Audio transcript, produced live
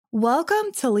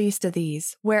Welcome to Least of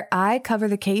These, where I cover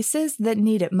the cases that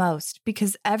need it most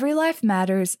because every life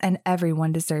matters and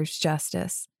everyone deserves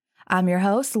justice. I'm your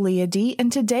host, Leah D,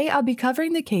 and today I'll be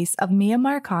covering the case of Miya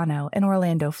Marcano in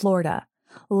Orlando, Florida.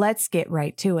 Let's get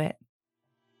right to it.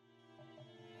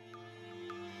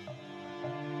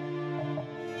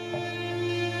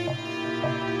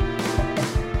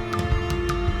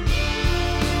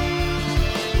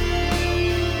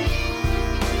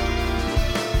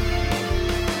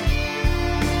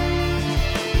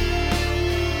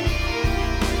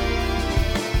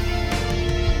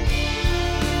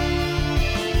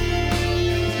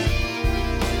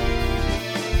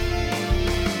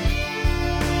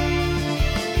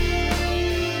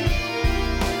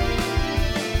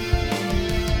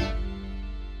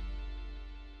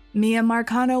 Miya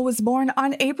Marcano was born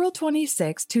on April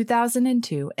 26,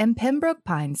 2002 in Pembroke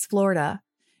Pines, Florida.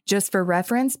 Just for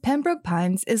reference, Pembroke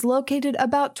Pines is located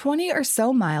about 20 or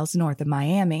so miles north of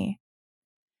Miami.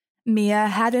 Miya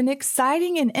had an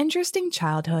exciting and interesting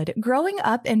childhood growing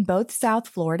up in both South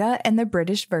Florida and the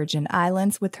British Virgin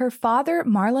Islands, with her father,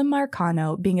 Marlon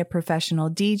Marcano, being a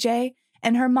professional DJ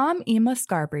and her mom, Emma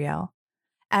Scarborough.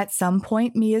 At some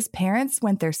point, Miya's parents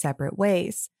went their separate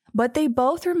ways, but they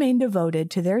both remained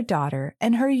devoted to their daughter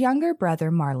and her younger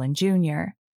brother, Marlon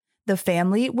Jr. The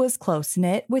family was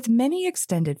close-knit with many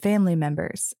extended family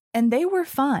members, and they were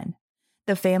fun.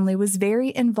 The family was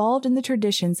very involved in the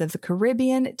traditions of the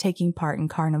Caribbean, taking part in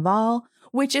Carnival,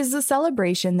 which is a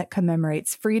celebration that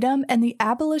commemorates freedom and the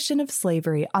abolition of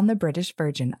slavery on the British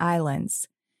Virgin Islands.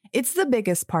 It's the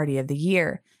biggest party of the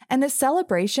year, and a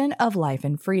celebration of life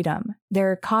and freedom. There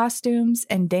are costumes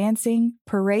and dancing,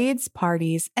 parades,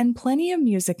 parties, and plenty of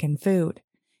music and food.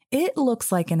 It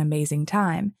looks like an amazing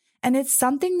time, and it's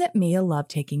something that Miya loved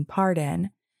taking part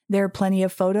in. There are plenty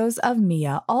of photos of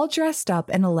Miya all dressed up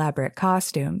in elaborate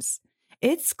costumes.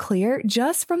 It's clear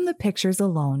just from the pictures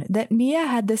alone that Miya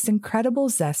had this incredible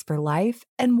zest for life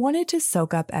and wanted to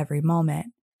soak up every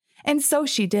moment. And so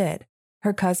she did.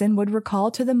 Her cousin would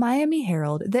recall to the Miami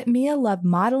Herald that Miya loved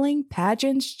modeling,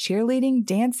 pageants, cheerleading,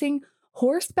 dancing,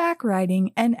 horseback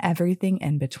riding, and everything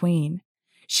in between.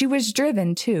 She was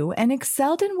driven, too, and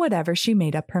excelled in whatever she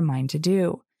made up her mind to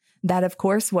do. That, of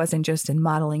course, wasn't just in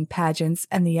modeling, pageants,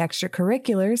 and the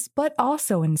extracurriculars, but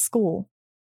also in school.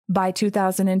 By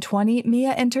 2020,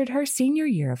 Miya entered her senior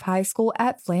year of high school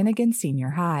at Flanagan Senior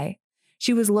High.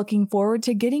 She was looking forward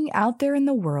to getting out there in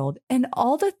the world and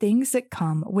all the things that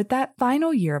come with that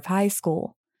final year of high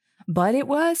school. But it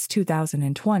was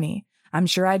 2020. I'm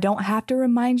sure I don't have to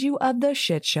remind you of the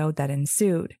shit show that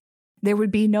ensued. There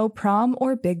would be no prom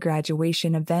or big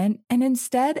graduation event, and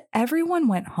instead everyone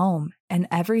went home and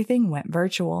everything went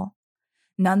virtual.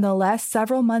 Nonetheless,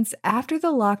 several months after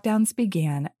the lockdowns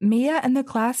began, Miya and the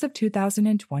class of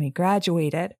 2020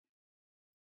 graduated.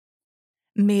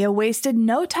 Miya wasted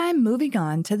no time moving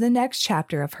on to the next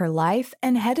chapter of her life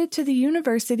and headed to the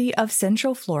University of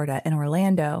Central Florida in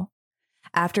Orlando.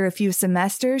 After a few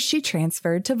semesters, she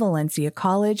transferred to Valencia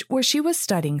College, where she was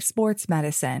studying sports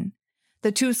medicine.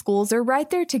 The two schools are right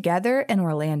there together in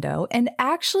Orlando and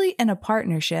actually in a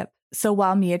partnership, so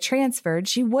while Miya transferred,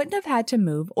 she wouldn't have had to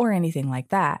move or anything like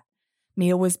that.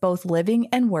 Miya was both living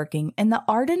and working in the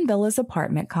Arden Villas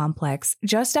apartment complex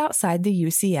just outside the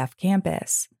UCF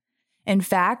campus. In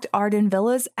fact, Arden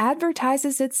Villas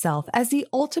advertises itself as the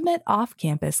ultimate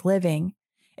off-campus living.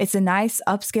 It's a nice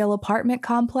upscale apartment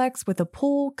complex with a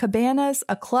pool, cabanas,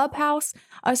 a clubhouse,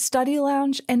 a study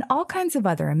lounge, and all kinds of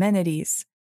other amenities.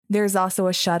 There's also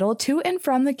a shuttle to and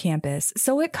from the campus,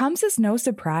 so it comes as no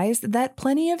surprise that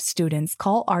plenty of students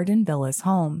call Arden Villas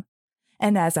home.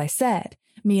 And as I said,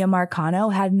 Miya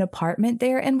Marcano had an apartment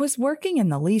there and was working in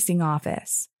the leasing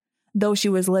office. Though she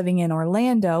was living in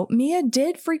Orlando, Miya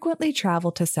did frequently travel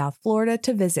to South Florida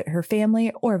to visit her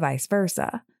family or vice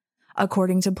versa.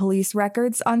 According to police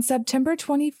records, on September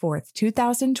 24,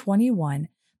 2021,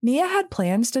 Miya had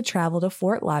plans to travel to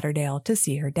Fort Lauderdale to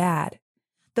see her dad.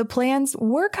 The plans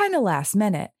were kind of last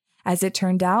minute. As it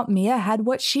turned out, Miya had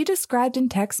what she described in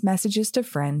text messages to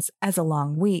friends as a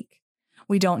long week.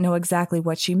 We don't know exactly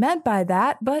what she meant by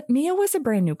that, but Miya was a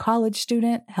brand new college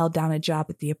student, held down a job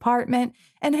at the apartment,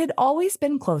 and had always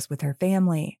been close with her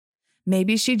family.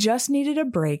 Maybe she just needed a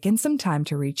break and some time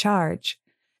to recharge.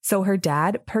 So her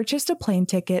dad purchased a plane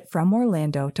ticket from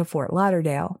Orlando to Fort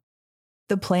Lauderdale.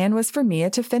 The plan was for Miya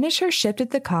to finish her shift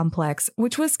at the complex,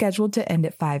 which was scheduled to end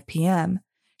at 5 p.m.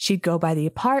 She'd go by the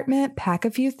apartment, pack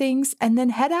a few things, and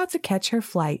then head out to catch her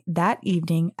flight that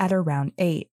evening at around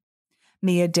 8.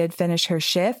 Miya did finish her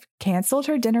shift, canceled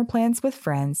her dinner plans with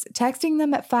friends, texting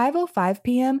them at 5:05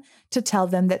 p.m. to tell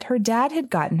them that her dad had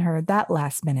gotten her that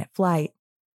last-minute flight.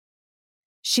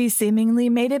 She seemingly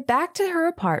made it back to her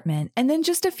apartment and then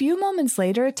just a few moments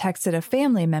later texted a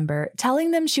family member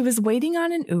telling them she was waiting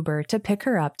on an Uber to pick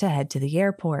her up to head to the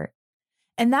airport.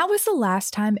 And that was the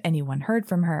last time anyone heard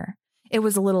from her. It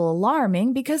was a little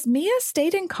alarming because Miya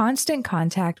stayed in constant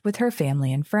contact with her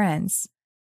family and friends.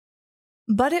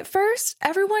 But at first,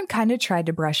 everyone kind of tried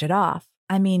to brush it off.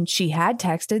 I mean, she had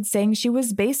texted saying she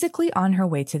was basically on her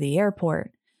way to the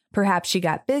airport. Perhaps she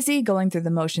got busy going through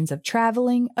the motions of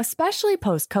traveling, especially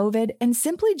post-COVID, and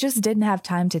simply just didn't have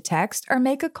time to text or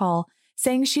make a call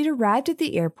saying she'd arrived at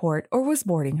the airport or was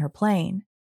boarding her plane.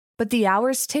 But the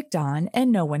hours ticked on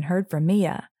and no one heard from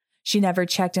Miya. She never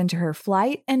checked into her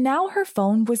flight, and now her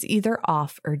phone was either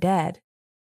off or dead.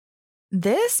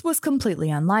 This was completely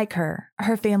unlike her.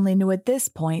 Her family knew at this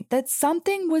point that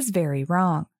something was very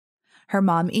wrong. Her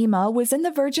mom, Emma, was in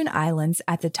the Virgin Islands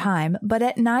at the time, but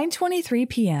at 9:23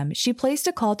 p.m., she placed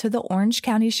a call to the Orange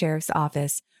County Sheriff's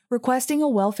Office requesting a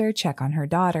welfare check on her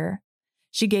daughter.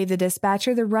 She gave the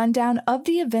dispatcher the rundown of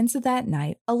the events of that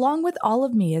night, along with all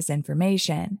of Miya's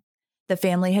information. The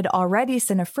family had already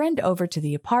sent a friend over to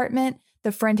the apartment.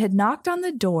 The friend had knocked on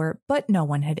the door, but no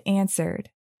one had answered.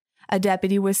 A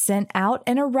deputy was sent out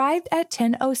and arrived at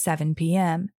 10:07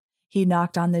 p.m. He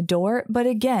knocked on the door, but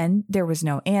again, there was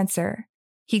no answer.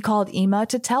 He called Emma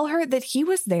to tell her that he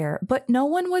was there, but no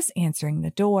one was answering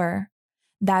the door.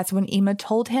 That's when Emma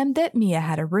told him that Miya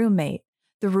had a roommate.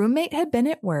 The roommate had been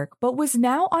at work, but was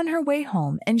now on her way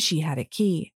home, and she had a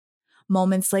key.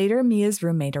 Moments later, Miya's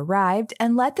roommate arrived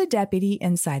and let the deputy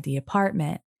inside the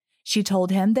apartment. She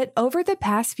told him that over the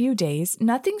past few days,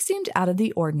 nothing seemed out of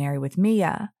the ordinary with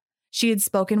Miya. She had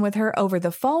spoken with her over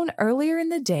the phone earlier in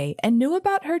the day and knew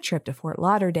about her trip to Fort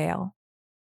Lauderdale.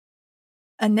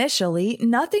 Initially,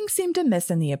 nothing seemed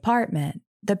amiss in the apartment.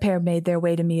 The pair made their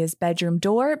way to Miya's bedroom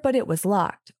door, but it was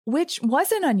locked, which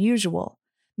wasn't unusual.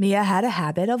 Miya had a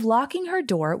habit of locking her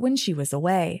door when she was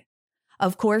away.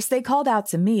 Of course, they called out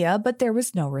to Miya, but there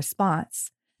was no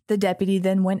response. The deputy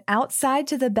then went outside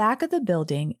to the back of the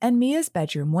building and Miya's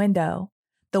bedroom window.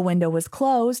 The window was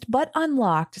closed but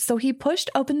unlocked, so he pushed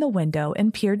open the window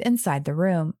and peered inside the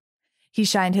room. He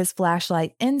shined his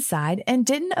flashlight inside and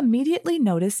didn't immediately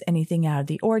notice anything out of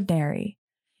the ordinary.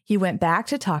 He went back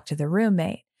to talk to the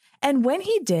roommate, and when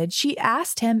he did, she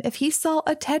asked him if he saw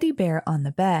a teddy bear on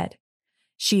the bed.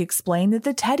 She explained that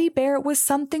the teddy bear was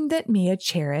something that Miya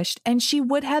cherished and she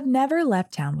would have never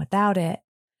left town without it.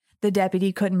 The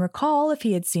deputy couldn't recall if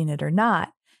he had seen it or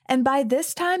not, and by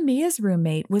this time Miya's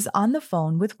roommate was on the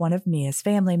phone with one of Miya's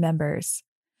family members.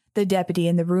 The deputy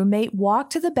and the roommate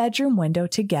walked to the bedroom window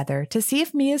together to see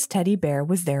if Miya's teddy bear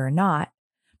was there or not.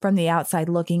 From the outside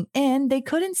looking in, they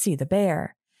couldn't see the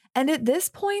bear. And at this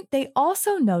point, they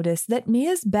also noticed that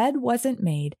Miya's bed wasn't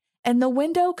made and the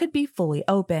window could be fully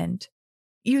opened.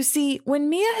 You see, when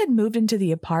Miya had moved into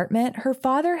the apartment, her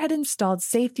father had installed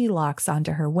safety locks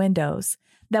onto her windows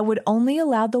that would only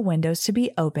allow the windows to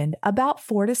be opened about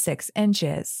 4 to 6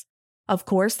 inches. Of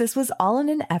course, this was all in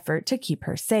an effort to keep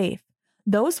her safe.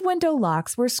 Those window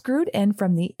locks were screwed in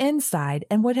from the inside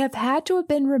and would have had to have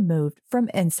been removed from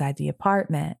inside the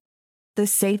apartment. The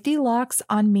safety locks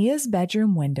on Miya's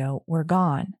bedroom window were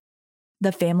gone.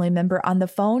 The family member on the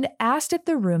phone asked if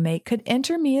the roommate could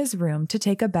enter Miya's room to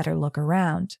take a better look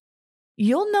around.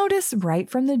 You'll notice right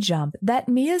from the jump that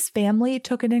Miya's family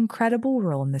took an incredible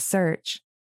role in the search.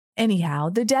 Anyhow,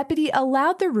 the deputy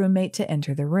allowed the roommate to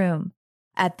enter the room.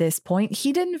 At this point,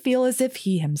 he didn't feel as if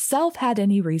he himself had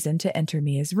any reason to enter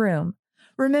Miya's room.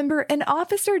 Remember, an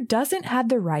officer doesn't have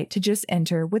the right to just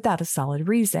enter without a solid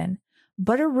reason,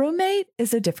 but a roommate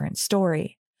is a different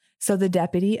story. So the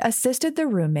deputy assisted the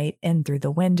roommate in through the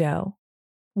window.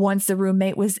 Once the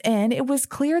roommate was in, it was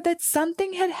clear that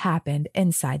something had happened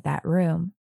inside that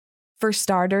room. For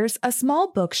starters, a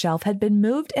small bookshelf had been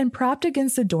moved and propped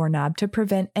against the doorknob to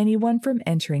prevent anyone from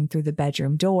entering through the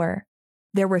bedroom door.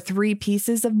 There were 3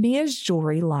 pieces of Miya's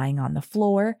jewelry lying on the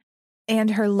floor,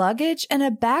 and her luggage and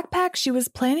a backpack she was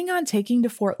planning on taking to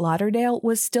Fort Lauderdale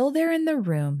was still there in the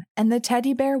room, and the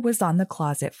teddy bear was on the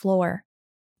closet floor.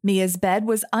 Miya's bed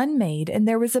was unmade, and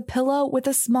there was a pillow with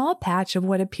a small patch of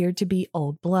what appeared to be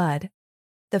old blood.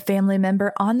 The family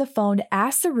member on the phone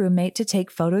asked the roommate to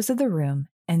take photos of the room,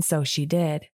 and so she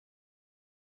did.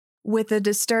 With the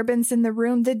disturbance in the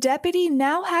room, the deputy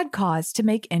now had cause to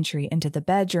make entry into the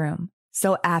bedroom.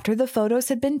 So after the photos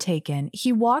had been taken,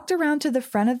 he walked around to the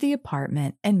front of the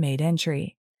apartment and made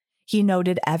entry. He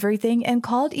noted everything and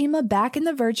called Emma back in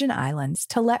the Virgin Islands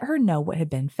to let her know what had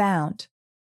been found.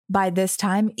 By this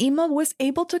time, Emma was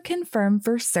able to confirm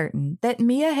for certain that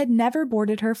Miya had never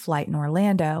boarded her flight in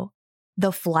Orlando.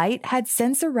 The flight had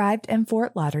since arrived in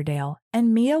Fort Lauderdale,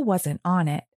 and Miya wasn't on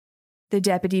it. The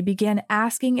deputy began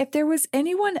asking if there was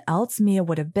anyone else Miya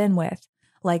would have been with,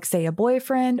 like say a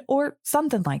boyfriend or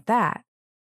something like that.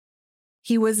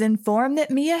 He was informed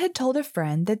that Miya had told a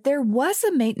friend that there was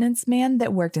a maintenance man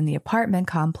that worked in the apartment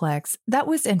complex that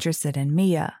was interested in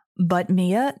Miya, but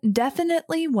Miya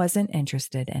definitely wasn't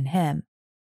interested in him.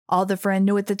 All the friend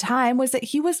knew at the time was that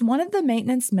he was one of the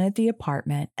maintenance men at the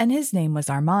apartment, and his name was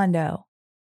Armando.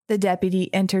 The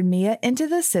deputy entered Miya into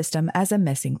the system as a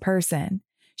missing person.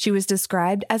 She was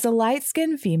described as a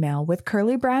light-skinned female with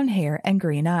curly brown hair and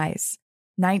green eyes,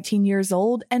 19 years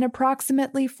old and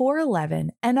approximately 4'11"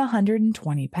 and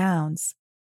 120 pounds.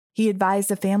 He advised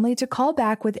the family to call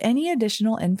back with any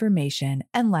additional information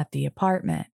and left the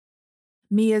apartment.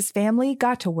 Miya's family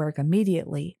got to work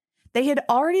immediately. They had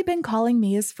already been calling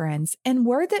Miya's friends, and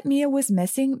word that Miya was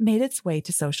missing made its way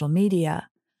to social media.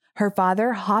 Her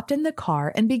father hopped in the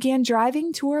car and began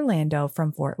driving to Orlando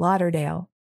from Fort Lauderdale.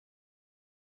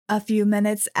 A few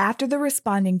minutes after the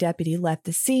responding deputy left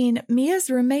the scene, Miya's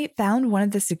roommate found one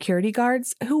of the security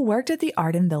guards who worked at the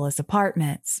Arden Villas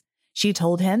apartments. She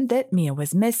told him that Miya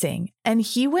was missing, and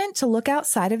he went to look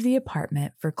outside of the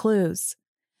apartment for clues.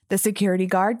 The security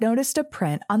guard noticed a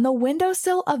print on the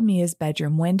windowsill of Miya's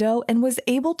bedroom window and was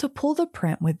able to pull the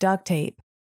print with duct tape.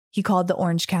 He called the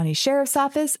Orange County Sheriff's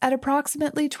Office at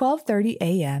approximately 12:30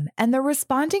 a.m., and the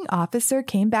responding officer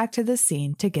came back to the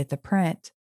scene to get the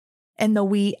print. In the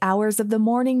wee hours of the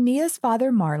morning, Miya's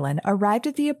father, Marlon, arrived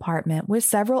at the apartment with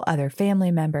several other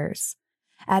family members.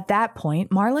 At that point,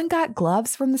 Marlon got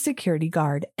gloves from the security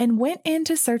guard and went in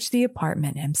to search the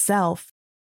apartment himself.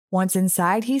 Once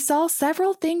inside, he saw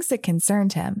several things that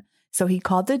concerned him, so he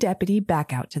called the deputy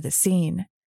back out to the scene.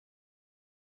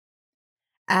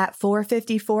 At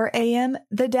 4:54 a.m.,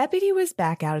 the deputy was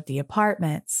back out at the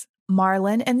apartments.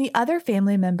 Marlon and the other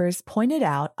family members pointed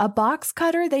out a box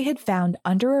cutter they had found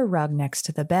under a rug next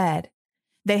to the bed.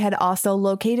 They had also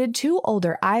located 2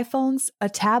 older iPhones, a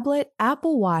tablet,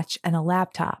 Apple Watch, and a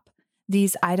laptop.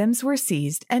 These items were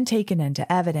seized and taken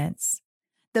into evidence.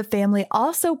 The family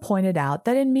also pointed out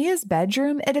that in Miya's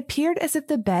bedroom, it appeared as if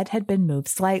the bed had been moved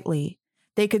slightly.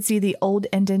 They could see the old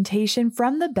indentation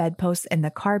from the bedpost in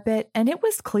the carpet, and it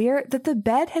was clear that the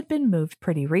bed had been moved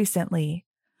pretty recently.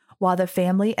 While the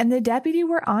family and the deputy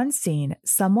were on scene,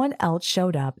 someone else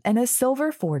showed up in a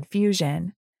silver Ford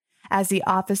Fusion. As the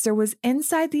officer was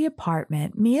inside the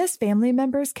apartment, Miya's family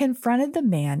members confronted the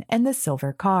man in the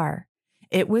silver car.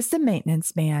 It was the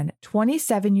maintenance man,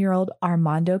 27-year-old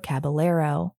Armando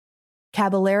Caballero.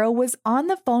 Caballero was on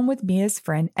the phone with Miya's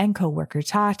friend and coworker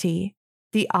Tati.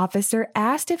 The officer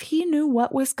asked if he knew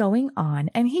what was going on,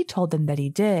 and he told them that he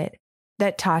did,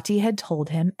 that Tati had told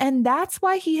him, and that's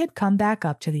why he had come back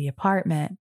up to the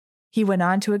apartment. He went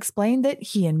on to explain that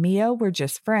he and Miya were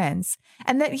just friends,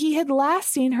 and that he had last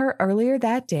seen her earlier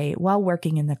that day while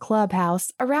working in the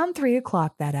clubhouse around 3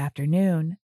 o'clock that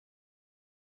afternoon.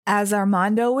 As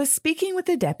Armando was speaking with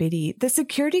the deputy, the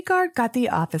security guard got the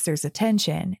officer's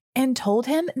attention and told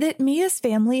him that Miya's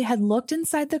family had looked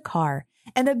inside the car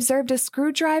and observed a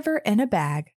screwdriver in a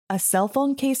bag, a cell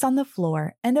phone case on the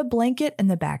floor, and a blanket in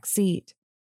the back seat.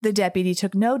 The deputy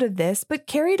took note of this but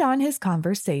carried on his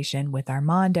conversation with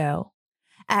Armando.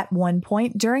 At one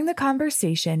point during the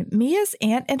conversation, Miya's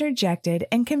aunt interjected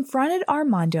and confronted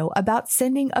Armando about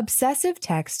sending obsessive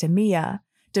texts to Miya,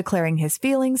 declaring his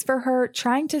feelings for her,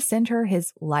 trying to send her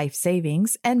his life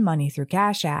savings and money through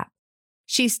Cash App.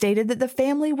 She stated that the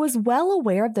family was well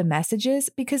aware of the messages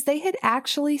because they had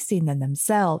actually seen them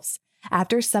themselves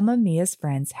after some of Miya's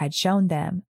friends had shown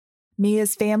them.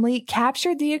 Miya's family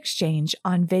captured the exchange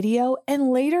on video and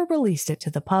later released it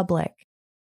to the public.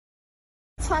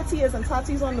 Tati is, and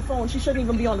Tati's on the phone. She shouldn't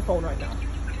even be on the phone right now.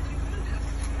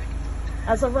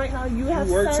 As of right now, you have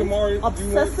sent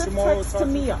obsessive texts to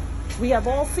Miya. We have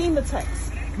all seen the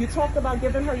text. You talked about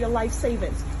giving her your life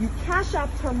savings. You cash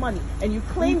apped her money, and you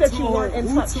claimed that you weren't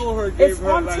in touch. Who told her gave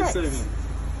her life savings?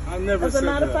 I never said that. As a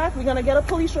matter of fact, we're going to get a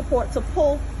police report to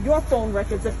pull your phone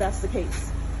records if that's the case.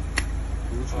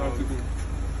 What you have to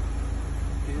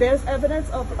do? There's evidence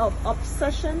of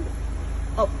obsession,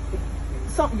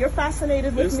 you're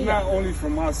fascinated with me. It's not only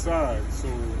from my side, so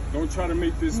don't try to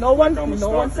make this. No one's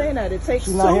saying that. It takes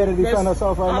she's not here to defend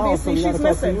herself right now. Obviously, she's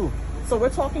missing. So we're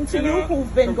talking to you,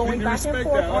 who've been going back and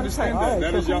forth on text.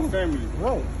 That is your family,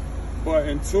 right? But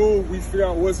until we figure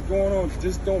out what's going on,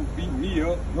 just don't beat me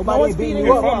up. Nobody's beating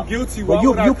you up. If I'm guilty, but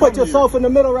you put yourself in the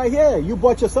middle right here. You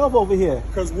brought yourself over here.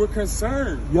 Because we're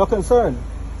concerned. You're concerned.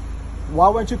 Why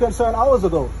weren't you concerned hours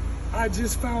ago? I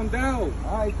just found out.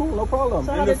 All right, cool, no problem.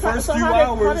 So In how the did, Ta- first so few how did,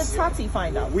 how hours, did Tati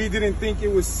find out? We didn't think it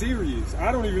was serious.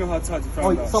 I don't even know how Tati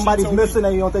found out. Somebody's She told me missing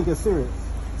and you don't think it's serious.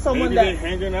 Someone maybe they that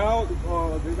hanging out.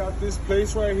 They got this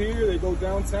place right here. They go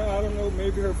downtown. I don't know.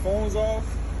 Maybe her phone's off.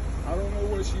 I don't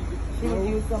know what she did. She would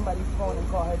use somebody's phone and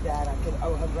call her dad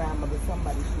or her grandmother,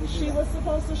 somebody. she was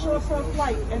supposed to show up for a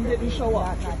flight and didn't show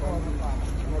up. I can come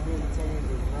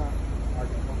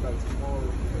back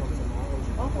tomorrow.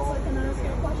 Officer, can I ask you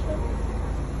a question?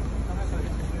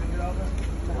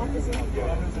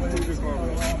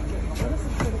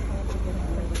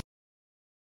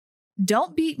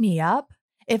 Don't beat me up.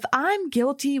 If I'm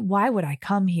guilty, why would I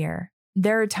come here?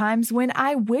 There are times when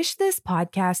I wish this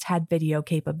podcast had video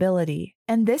capability,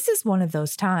 and this is one of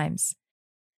those times.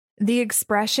 The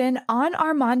expression on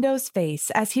Armando's face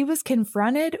as he was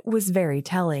confronted was very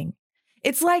telling.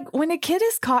 It's like when a kid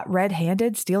is caught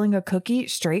red-handed stealing a cookie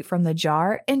straight from the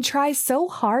jar and tries so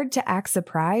hard to act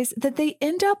surprised that they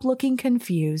end up looking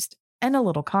confused and a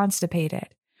little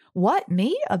constipated. What,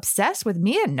 me? Obsessed with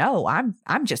Miya? No,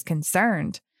 I'm just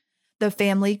concerned. The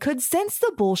family could sense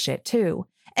the bullshit too,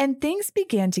 and things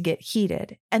began to get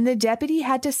heated, and the deputy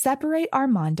had to separate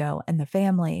Armando and the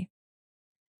family.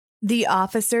 The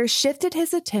officer shifted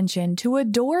his attention to a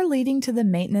door leading to the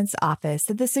maintenance office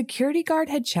that the security guard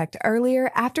had checked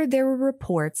earlier after there were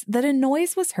reports that a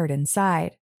noise was heard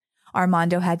inside.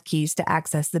 Armando had keys to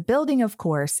access the building, of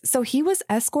course, so he was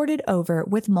escorted over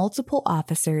with multiple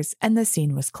officers and the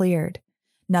scene was cleared.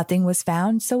 Nothing was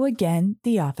found, so again,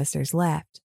 the officers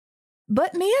left.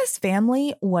 But Mia's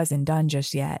family wasn't done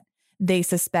just yet. They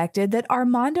suspected that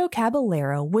Armando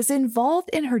Caballero was involved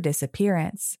in her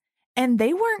disappearance, and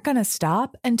they weren't going to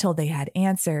stop until they had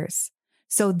answers.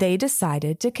 So they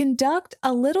decided to conduct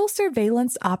a little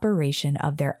surveillance operation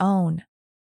of their own.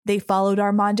 They followed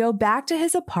Armando back to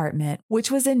his apartment,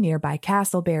 which was in nearby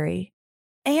Castleberry,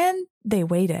 and they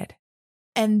waited.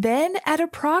 And then at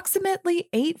approximately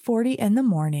 8:40 in the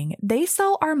morning, they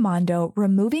saw Armando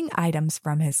removing items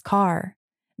from his car.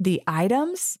 The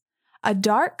items? A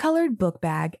dark-colored book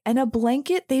bag and a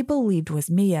blanket they believed was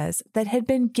Mia's that had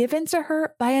been given to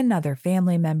her by another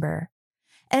family member.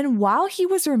 And while he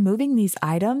was removing these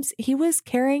items, he was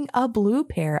carrying a blue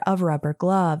pair of rubber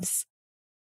gloves.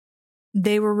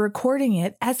 They were recording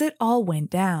it as it all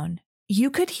went down. You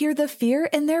could hear the fear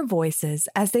in their voices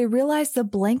as they realized the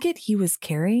blanket he was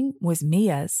carrying was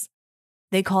Mia's.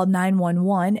 They called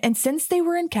 911, and since they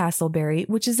were in Castleberry,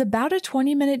 which is about a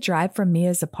 20-minute drive from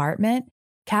Mia's apartment,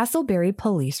 Castleberry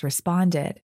police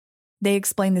responded. They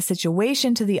explained the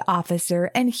situation to the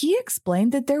officer, and he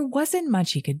explained that there wasn't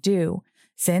much he could do,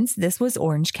 since this was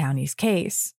Orange County's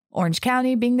case. Orange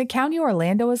County being the county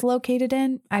Orlando is located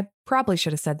in. I probably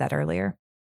should have said that earlier.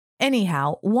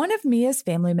 Anyhow, one of Mia's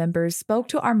family members spoke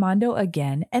to Armando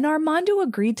again, and Armando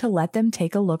agreed to let them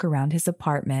take a look around his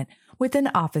apartment with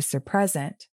an officer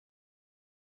present.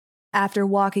 After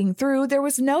walking through, there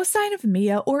was no sign of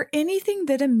Miya or anything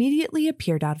that immediately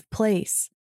appeared out of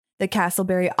place. The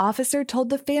Castleberry officer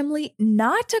told the family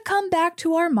not to come back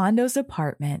to Armando's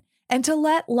apartment and to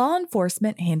let law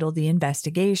enforcement handle the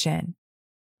investigation.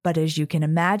 But as you can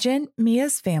imagine,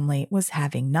 Mia's family was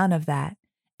having none of that.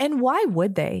 And why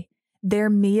would they? Their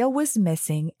Miya was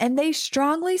missing, and they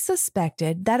strongly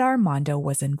suspected that Armando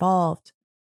was involved.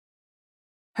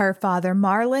 Her father,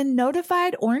 Marlon,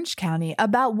 notified Orange County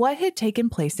about what had taken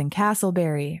place in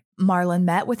Castleberry. Marlon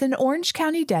met with an Orange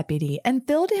County deputy and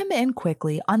filled him in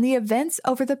quickly on the events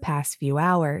over the past few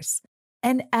hours,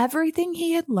 and everything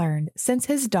he had learned since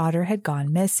his daughter had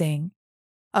gone missing.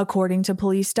 According to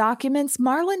police documents,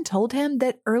 Marlon told him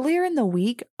that earlier in the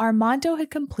week, Armando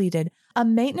had completed a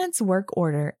maintenance work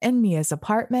order in Mia's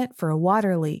apartment for a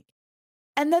water leak,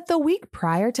 and that the week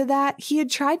prior to that, he had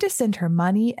tried to send her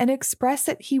money and express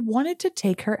that he wanted to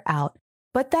take her out,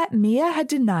 but that Miya had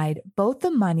denied both the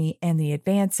money and the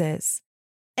advances.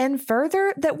 And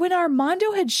further, that when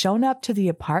Armando had shown up to the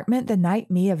apartment the night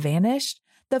Miya vanished,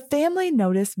 the family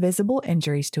noticed visible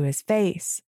injuries to his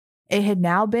face. It had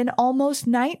now been almost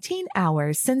 19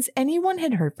 hours since anyone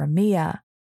had heard from Miya.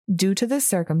 Due to the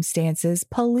circumstances,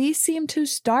 police seemed to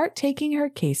start taking her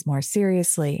case more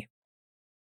seriously.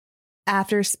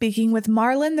 After speaking with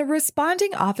Marlon, the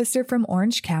responding officer from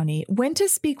Orange County went to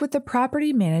speak with the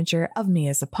property manager of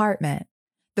Mia's apartment.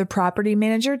 The property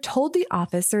manager told the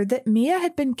officer that Miya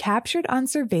had been captured on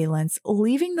surveillance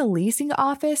leaving the leasing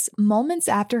office moments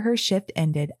after her shift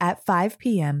ended at 5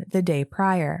 p.m. the day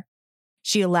prior.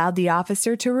 She allowed the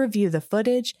officer to review the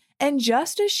footage, and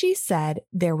just as she said,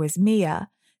 there was Miya,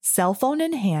 cell phone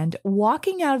in hand,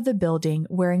 walking out of the building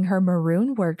wearing her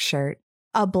maroon work shirt,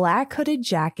 a black hooded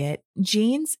jacket,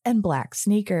 jeans, and black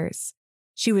sneakers.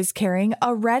 She was carrying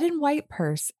a red and white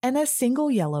purse and a single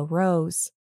yellow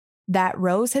rose. That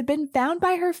rose had been found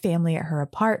by her family at her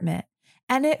apartment,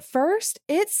 and at first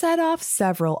it set off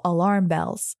several alarm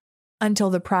bells, until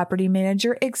the property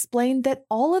manager explained that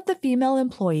all of the female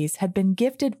employees had been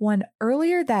gifted one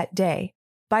earlier that day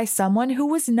by someone who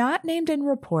was not named in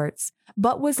reports,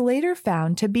 but was later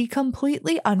found to be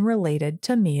completely unrelated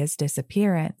to Miya's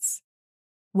disappearance.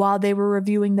 While they were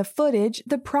reviewing the footage,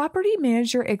 the property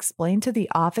manager explained to the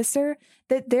officer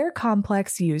that their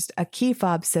complex used a key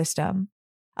fob system,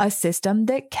 a system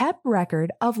that kept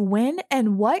record of when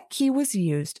and what key was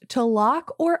used to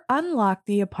lock or unlock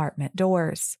the apartment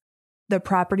doors. The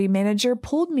property manager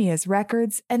pulled Miya's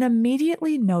records and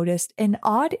immediately noticed an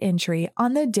odd entry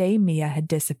on the day Miya had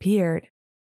disappeared.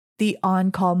 The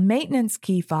on-call maintenance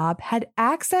key fob had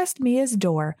accessed Miya's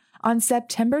door on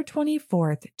September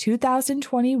 24,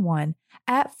 2021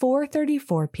 at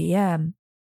 4:34 p.m.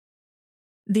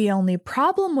 The only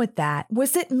problem with that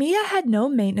was that Miya had no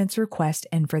maintenance request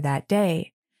in for that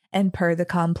day. And per the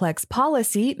complex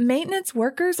policy, maintenance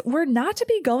workers were not to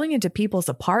be going into people's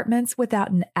apartments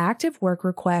without an active work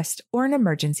request or an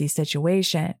emergency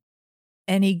situation.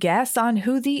 Any guess on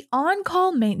who the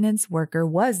on-call maintenance worker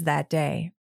was that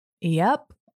day?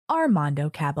 Yep, Armando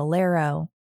Caballero.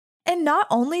 And not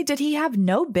only did he have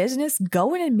no business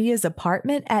going in Miya's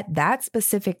apartment at that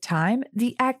specific time,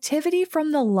 the activity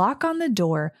from the lock on the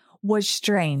door was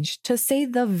strange, to say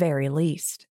the very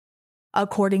least.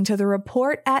 According to the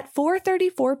report, at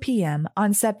 4:34 p.m.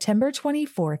 on September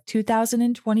 24,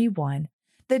 2021,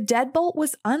 the deadbolt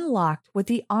was unlocked with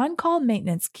the on-call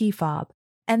maintenance key fob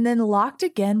and then locked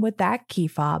again with that key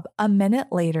fob a minute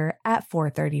later at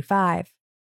 4:35.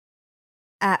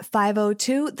 At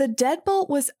 5:02, the deadbolt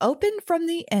was opened from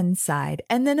the inside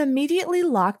and then immediately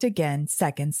locked again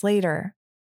seconds later.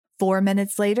 4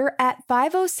 minutes later, at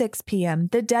 5:06 p.m.,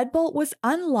 the deadbolt was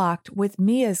unlocked with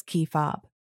Miya's key fob.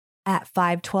 At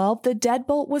 5:12, the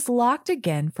deadbolt was locked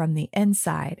again from the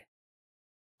inside.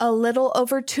 A little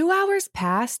over 2 hours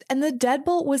passed and the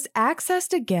deadbolt was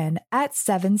accessed again at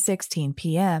 7:16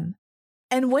 p.m.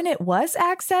 And when it was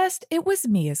accessed, it was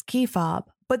Miya's key fob,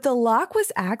 but the lock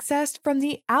was accessed from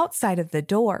the outside of the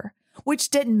door, which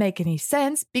didn't make any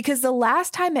sense because the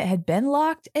last time it had been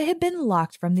locked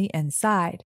from the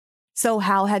inside. So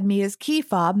how had Miya's key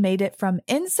fob made it from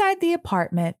inside the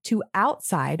apartment to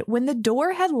outside when the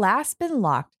door had last been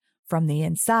locked from the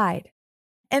inside?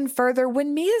 And further,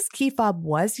 when Miya's key fob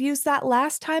was used that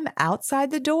last time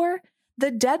outside the door,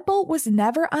 the deadbolt was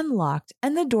never unlocked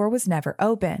and the door was never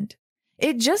opened.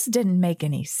 It just didn't make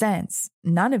any sense.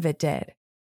 None of it did.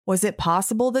 Was it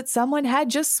possible that someone had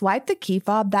just swiped the key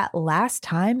fob that last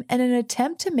time in an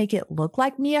attempt to make it look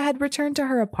like Miya had returned to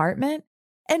her apartment?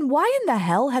 And why in the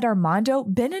hell had Armando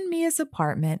been in Miya's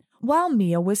apartment while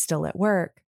Miya was still at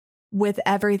work? With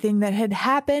everything that had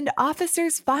happened,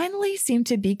 officers finally seemed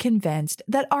to be convinced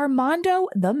that Armando,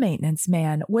 the maintenance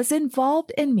man, was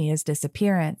involved in Miya's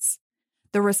disappearance.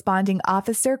 The responding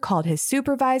officer called his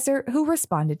supervisor, who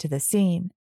responded to the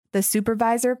scene. The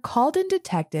supervisor called in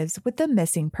detectives with the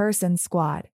missing persons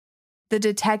squad. The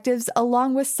detectives,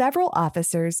 along with several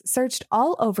officers, searched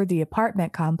all over the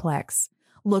apartment complex,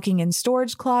 looking in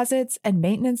storage closets and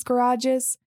maintenance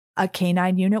garages. A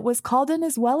K-9 unit was called in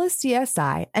as well as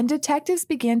CSI, and detectives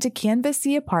began to canvass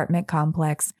the apartment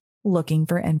complex, looking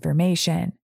for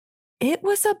information. It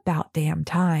was about damn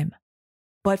time.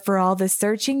 But for all the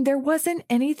searching, there wasn't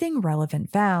anything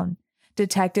relevant found.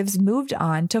 Detectives moved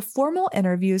on to formal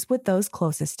interviews with those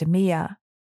closest to Miya.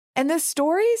 And the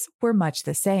stories were much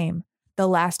the same. The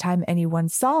last time anyone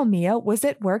saw Miya was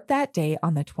at work that day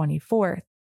on the 24th.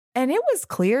 And it was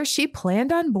clear she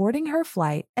planned on boarding her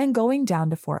flight and going down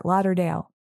to Fort Lauderdale.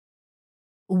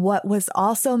 What was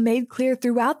also made clear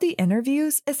throughout the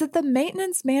interviews is that the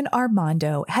maintenance man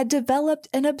Armando had developed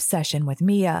an obsession with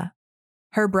Miya.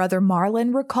 Her brother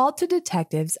Marlon recalled to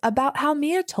detectives about how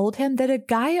Miya told him that a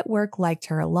guy at work liked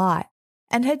her a lot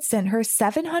and had sent her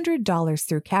 $700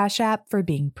 through Cash App for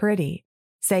being pretty,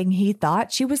 saying he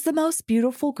thought she was the most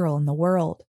beautiful girl in the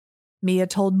world. Miya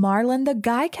told Marlon the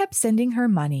guy kept sending her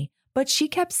money, but she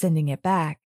kept sending it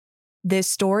back. This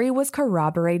story was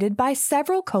corroborated by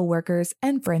several coworkers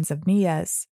and friends of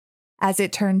Miya's. As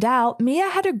it turned out, Miya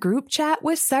had a group chat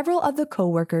with several of the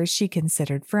coworkers she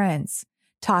considered friends,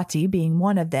 Tati being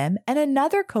one of them, and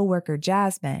another coworker,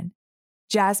 Jasmine.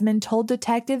 Jasmine told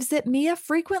detectives that Miya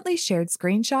frequently shared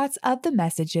screenshots of the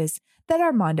messages that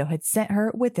Armando had sent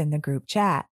her within the group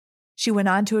chat. She went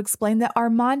on to explain that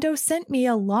Armando sent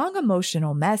Miya long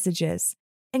emotional messages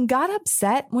and got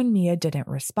upset when Miya didn't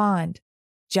respond.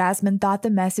 Jasmine thought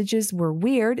the messages were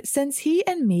weird since he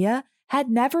and Miya had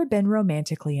never been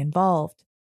romantically involved.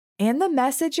 And the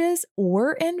messages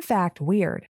were in fact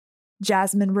weird.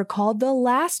 Jasmine recalled the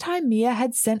last time Miya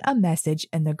had sent a message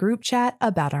in the group chat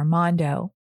about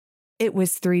Armando. It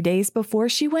was 3 days before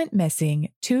she went missing,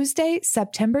 Tuesday,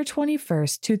 September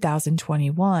 21st,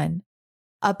 2021.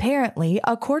 Apparently,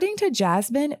 according to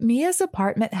Jasmine, Mia's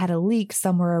apartment had a leak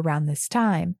somewhere around this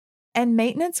time, and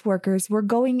maintenance workers were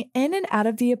going in and out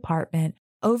of the apartment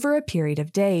over a period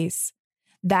of days.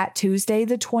 That Tuesday,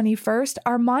 the 21st,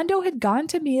 Armando had gone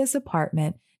to Mia's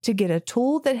apartment to get a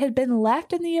tool that had been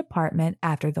left in the apartment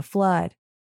after the flood.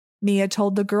 Miya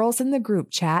told the girls in the group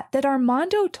chat that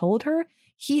Armando told her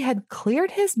he had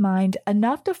cleared his mind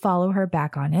enough to follow her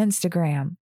back on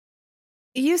Instagram.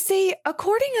 You see,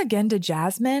 according again to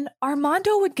Jasmine,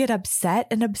 Armando would get upset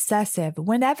and obsessive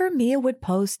whenever Miya would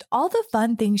post all the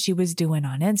fun things she was doing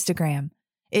on Instagram,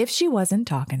 if she wasn't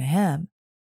talking to him.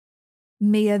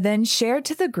 Miya then shared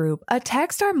to the group a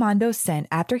text Armando sent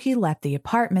after he left the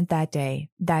apartment that day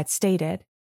that stated,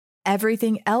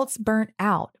 "Everything else burnt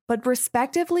out, but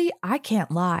respectively, I can't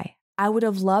lie. I would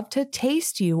have loved to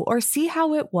taste you or see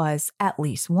how it was at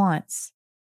least once."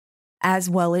 As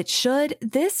well it should,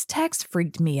 this text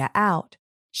freaked Miya out.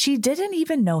 She didn't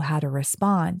even know how to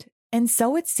respond, and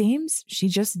so it seems she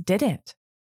just didn't.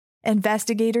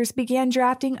 Investigators began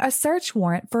drafting a search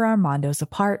warrant for Armando's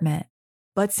apartment,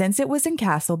 but since it was in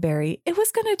Castleberry, it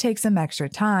was going to take some extra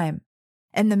time.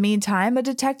 In the meantime, a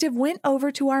detective went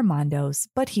over to Armando's,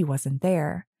 but he wasn't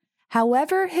there.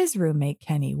 However, his roommate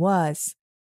Kenny was.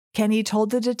 Kenny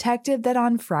told the detective that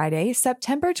on Friday,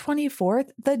 September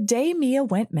 24th, the day Miya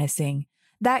went missing,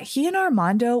 that he and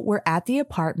Armando were at the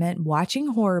apartment watching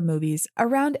horror movies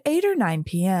around 8 or 9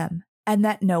 p.m., and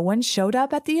that no one showed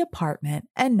up at the apartment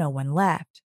and no one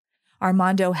left.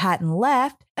 Armando hadn't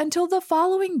left until the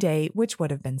following day, which would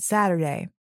have been Saturday.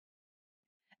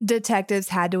 Detectives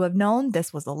had to have known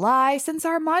this was a lie since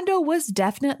Armando was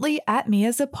definitely at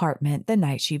Mia's apartment the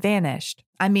night she vanished.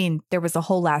 I mean, there was a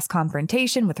whole last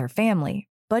confrontation with her family,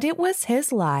 but it was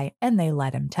his lie and they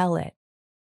let him tell it.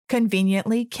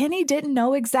 Conveniently, Kenny didn't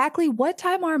know exactly what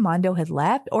time Armando had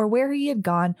left or where he had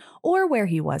gone or where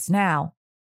he was now.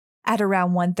 At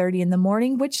around 1:30 in the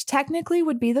morning, which technically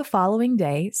would be the following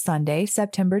day, Sunday,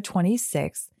 September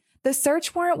 26th, the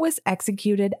search warrant was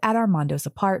executed at Armando's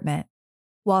apartment.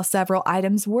 While several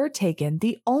items were taken,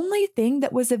 the only thing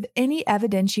that was of any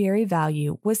evidentiary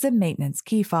value was the maintenance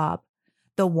key fob,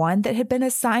 the one that had been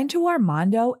assigned to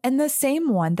Armando and the same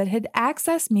one that had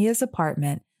accessed Mia's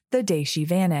apartment the day she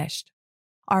vanished.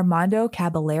 Armando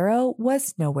Caballero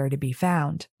was nowhere to be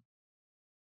found.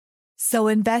 So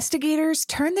investigators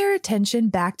turned their attention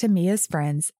back to Mia's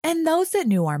friends and those that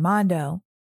knew Armando.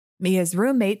 Mia's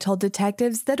roommate told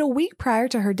detectives that a week prior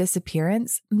to her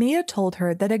disappearance, Miya told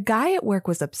her that a guy at work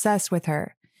was obsessed with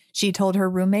her. She told her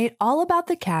roommate all about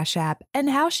the Cash App and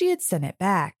how she had sent it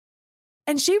back.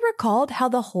 And she recalled how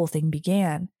the whole thing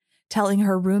began, telling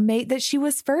her roommate that she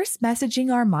was first messaging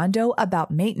Armando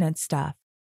about maintenance stuff.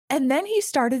 And then he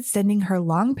started sending her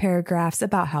long paragraphs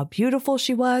about how beautiful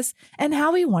she was and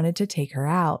how he wanted to take her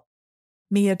out.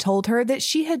 Miya told her that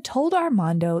she had told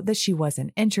Armando that she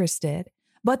wasn't interested,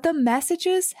 but the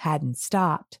messages hadn't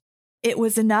stopped. It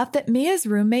was enough that Mia's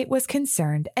roommate was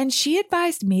concerned, and she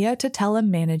advised Miya to tell a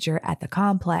manager at the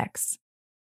complex.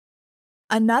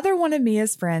 Another one of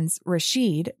Mia's friends,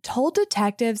 Rashid, told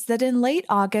detectives that in late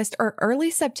August or early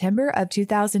September of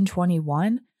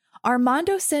 2021,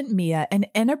 Armando sent Miya an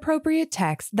inappropriate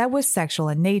text that was sexual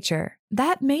in nature.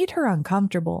 That made her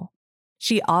uncomfortable.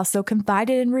 She also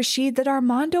confided in Rashid that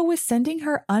Armando was sending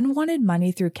her unwanted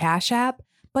money through Cash App,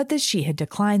 but that she had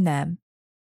declined them.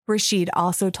 Rashid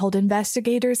also told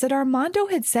investigators that Armando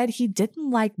had said he didn't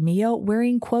like Miya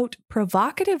wearing, quote,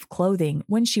 provocative clothing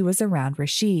when she was around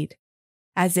Rashid,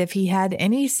 as if he had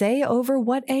any say over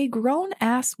what a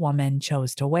grown-ass woman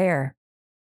chose to wear.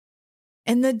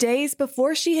 In the days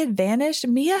before she had vanished,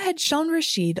 Miya had shown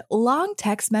Rashid long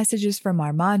text messages from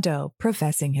Armando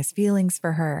professing his feelings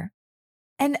for her.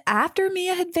 And after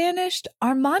Miya had vanished,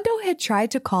 Armando had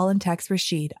tried to call and text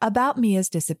Rashid about Mia's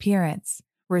disappearance.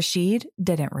 Rashid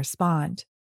didn't respond,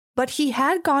 but he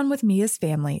had gone with Mia's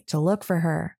family to look for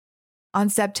her. On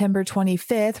September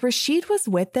 25th, Rashid was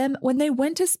with them when they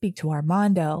went to speak to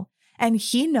Armando, and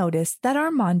he noticed that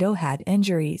Armando had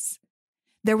injuries.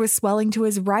 There was swelling to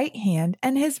his right hand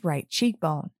and his right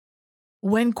cheekbone.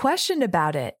 When questioned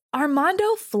about it,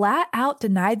 Armando flat out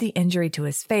denied the injury to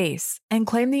his face and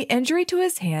claimed the injury to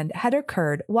his hand had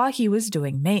occurred while he was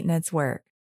doing maintenance work.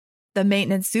 The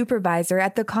maintenance supervisor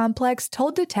at the complex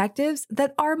told detectives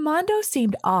that Armando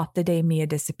seemed off the day Miya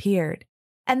disappeared,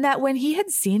 and that when he had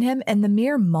seen him in the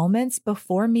mere moments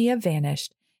before Miya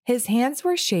vanished, his hands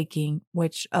were shaking,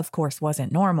 which of course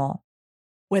wasn't normal.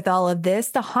 With all of this,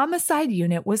 the homicide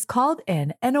unit was called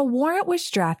in and a warrant was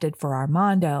drafted for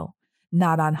Armando,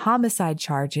 not on homicide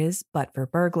charges, but for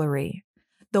burglary.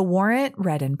 The warrant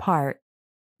read in part,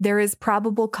 "There is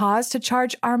probable cause to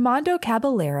charge Armando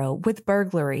Caballero with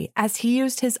burglary as he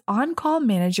used his on-call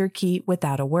manager key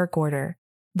without a work order,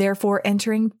 therefore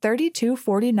entering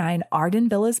 3249 Arden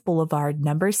Villas Boulevard,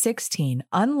 number 16,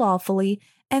 unlawfully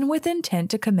and with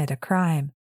intent to commit a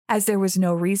crime, as there was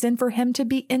no reason for him to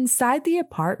be inside the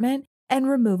apartment and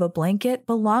remove a blanket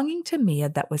belonging to Miya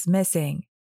that was missing.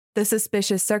 The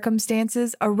suspicious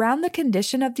circumstances around the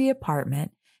condition of the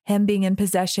apartment, him being in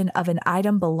possession of an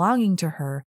item belonging to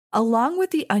her, along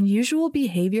with the unusual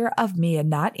behavior of Miya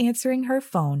not answering her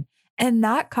phone and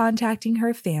not contacting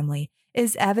her family,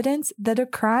 is evidence that a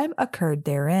crime occurred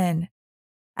therein."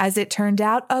 As it turned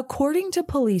out, according to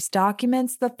police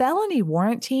documents, the felony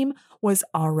warrant team was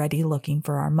already looking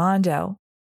for Armando.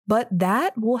 But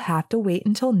that will have to wait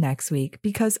until next week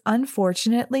because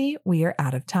unfortunately we are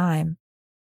out of time.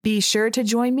 Be sure to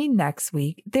join me next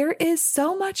week. There is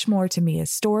so much more to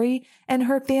Miya's story and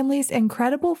her family's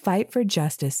incredible fight for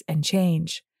justice and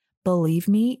change. Believe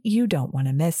me, you don't want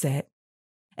to miss it.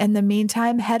 In the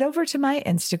meantime, head over to my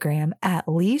Instagram at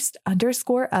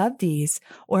least_of_these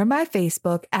or my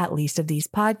Facebook at Least of These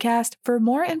Podcast for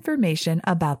more information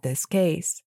about this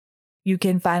case. You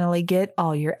can finally get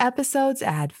all your episodes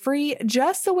ad-free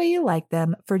just the way you like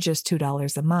them for just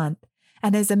 $2 a month.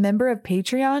 And as a member of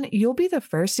Patreon, you'll be the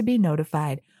first to be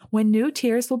notified when new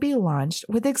tiers will be launched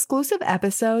with exclusive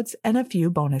episodes and a few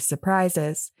bonus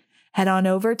surprises. Head on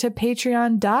over to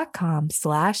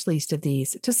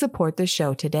patreon.com/leastofthese to support the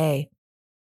show today.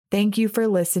 Thank you for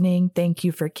listening. Thank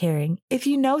you for caring. If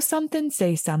you know something,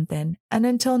 say something. And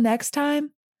until next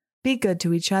time, be good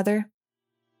to each other.